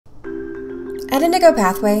At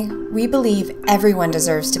IndigoPathway, we believe everyone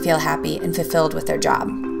deserves to feel happy and fulfilled with their job.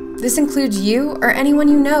 This includes you or anyone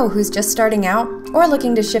you know who's just starting out or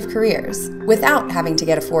looking to shift careers without having to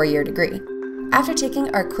get a 4-year degree. After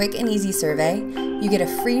taking our quick and easy survey, you get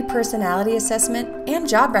a free personality assessment and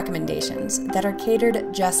job recommendations that are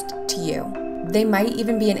catered just to you. They might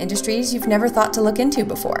even be in industries you've never thought to look into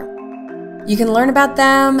before. You can learn about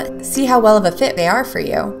them, see how well of a fit they are for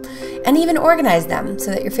you, and even organize them so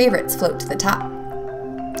that your favorites float to the top.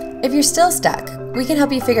 If you're still stuck, we can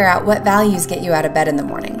help you figure out what values get you out of bed in the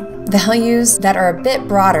morning. Values that are a bit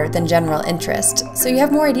broader than general interest, so you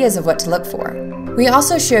have more ideas of what to look for. We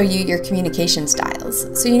also show you your communication styles,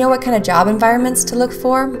 so you know what kind of job environments to look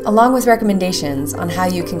for, along with recommendations on how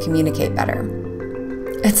you can communicate better.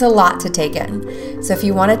 It's a lot to take in, so if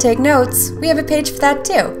you want to take notes, we have a page for that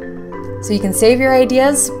too. So you can save your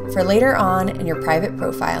ideas for later on in your private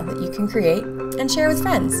profile that you can create and share with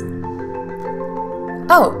friends.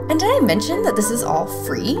 Oh, and did I mention that this is all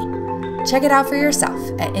free? Check it out for yourself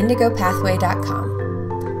at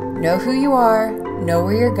IndigoPathway.com. Know who you are, know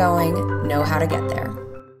where you're going, know how to get there.